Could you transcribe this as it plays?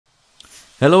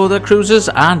Hello there cruisers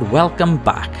and welcome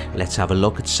back. Let's have a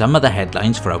look at some of the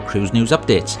headlines for our cruise news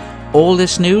updates. All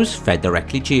this news fed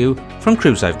directly to you from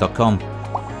cruisehive.com.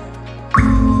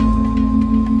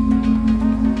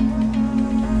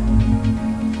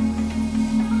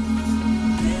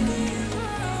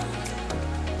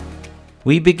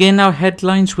 We begin our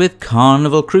headlines with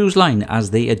Carnival Cruise Line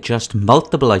as they adjust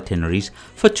multiple itineraries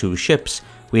for 2 ships.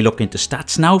 We look into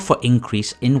stats now for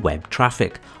increase in web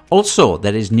traffic. Also,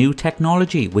 there is new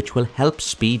technology which will help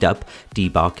speed up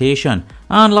debarkation.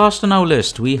 And last on our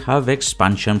list, we have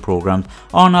expansion programmed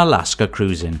on Alaska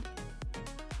cruising.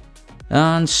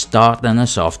 And starting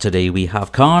us off today, we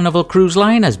have Carnival Cruise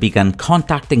Line has begun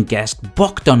contacting guests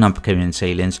booked on upcoming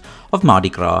sailings of Mardi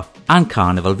Gras and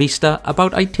Carnival Vista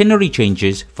about itinerary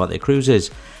changes for their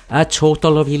cruises. A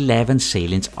total of 11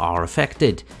 sailings are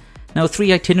affected. Now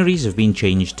 3 itineraries have been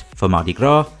changed for Mardi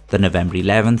Gras. The November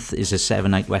 11th is a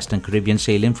 7-night Western Caribbean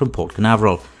sailing from Port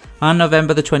Canaveral. And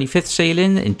November the 25th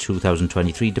sailing in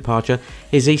 2023 departure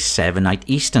is a 7-night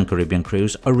Eastern Caribbean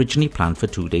cruise originally planned for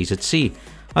 2 days at sea.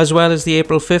 As well as the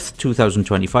April 5th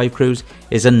 2025 cruise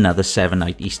is another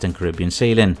 7-night Eastern Caribbean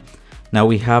sailing. Now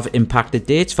we have impacted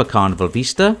dates for Carnival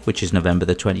Vista, which is November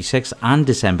the 26th and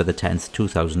December the 10th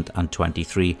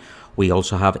 2023. We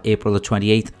also have April the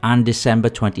 28th and December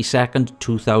 22nd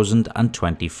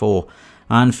 2024.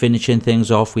 And finishing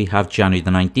things off, we have January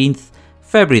the 19th,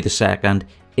 February the 2nd,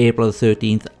 April the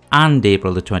 13th and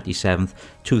April the 27th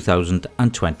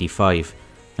 2025.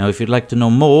 Now if you'd like to know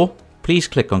more, please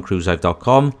click on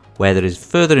cruisehive.com where there is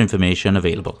further information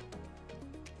available.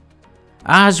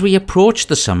 As we approach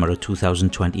the summer of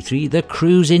 2023, the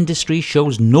cruise industry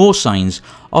shows no signs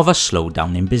of a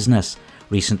slowdown in business.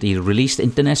 Recently released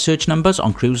internet search numbers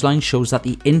on cruise lines shows that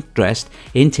the interest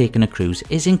in taking a cruise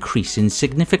is increasing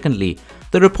significantly.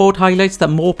 The report highlights that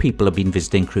more people have been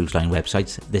visiting cruise line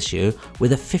websites this year,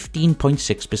 with a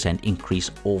 15.6% increase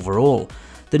overall.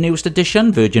 The newest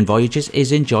edition, Virgin Voyages,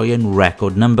 is enjoying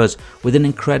record numbers with an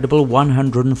incredible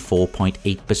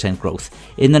 104.8% growth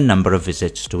in the number of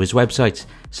visits to his websites.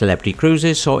 Celebrity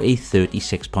Cruises saw a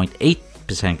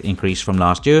 36.8% increase from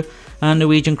last year, and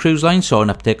Norwegian Cruise Line saw an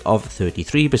uptick of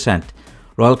 33%.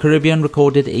 Royal Caribbean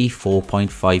recorded a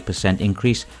 4.5%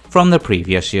 increase from the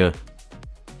previous year.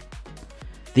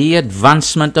 The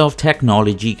advancement of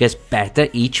technology gets better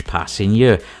each passing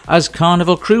year, as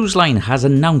Carnival Cruise Line has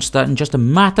announced that in just a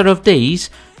matter of days,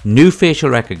 new facial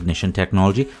recognition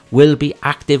technology will be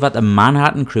active at the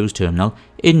Manhattan Cruise Terminal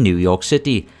in New York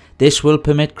City. This will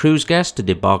permit cruise guests to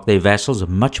debark their vessels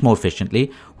much more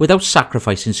efficiently without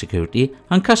sacrificing security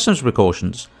and customs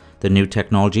precautions. The new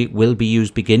technology will be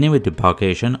used beginning with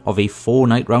debarkation of a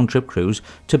 4-night round-trip cruise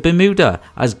to Bermuda,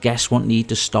 as guests won't need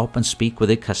to stop and speak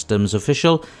with a customs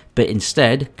official, but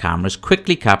instead cameras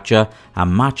quickly capture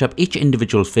and match up each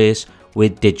individual face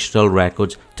with digital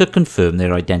records to confirm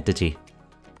their identity.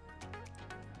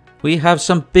 We have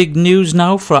some big news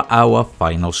now for our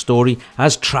final story,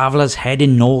 as travellers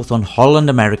heading north on Holland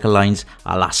America Line's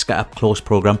Alaska Up Close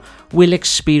program will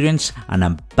experience an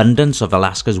abundance of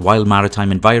Alaska's wild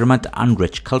maritime environment and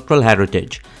rich cultural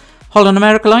heritage. Holland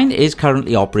America Line is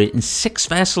currently operating 6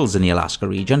 vessels in the Alaska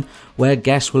region, where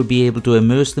guests will be able to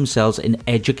immerse themselves in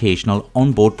educational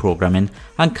onboard programming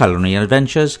and culinary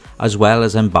adventures, as well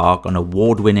as embark on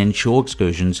award-winning shore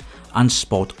excursions and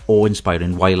spot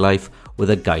awe-inspiring wildlife with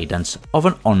the guidance of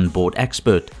an onboard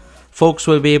expert. Folks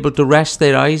will be able to rest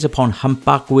their eyes upon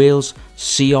humpback whales,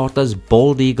 sea otters,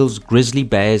 bald eagles, grizzly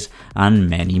bears and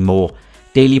many more.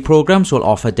 Daily programs will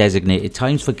offer designated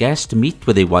times for guests to meet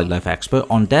with a wildlife expert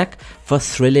on deck for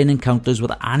thrilling encounters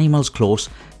with animals close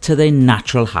to their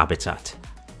natural habitat.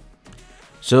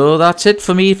 So that's it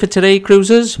for me for today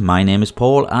cruisers. My name is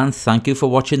Paul and thank you for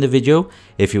watching the video.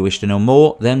 If you wish to know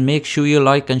more, then make sure you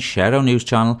like and share our news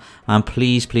channel, and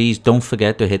please don't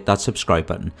forget to hit that subscribe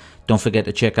button. Don't forget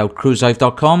to check out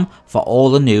cruisehive.com for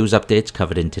all the news updates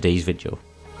covered in today's video.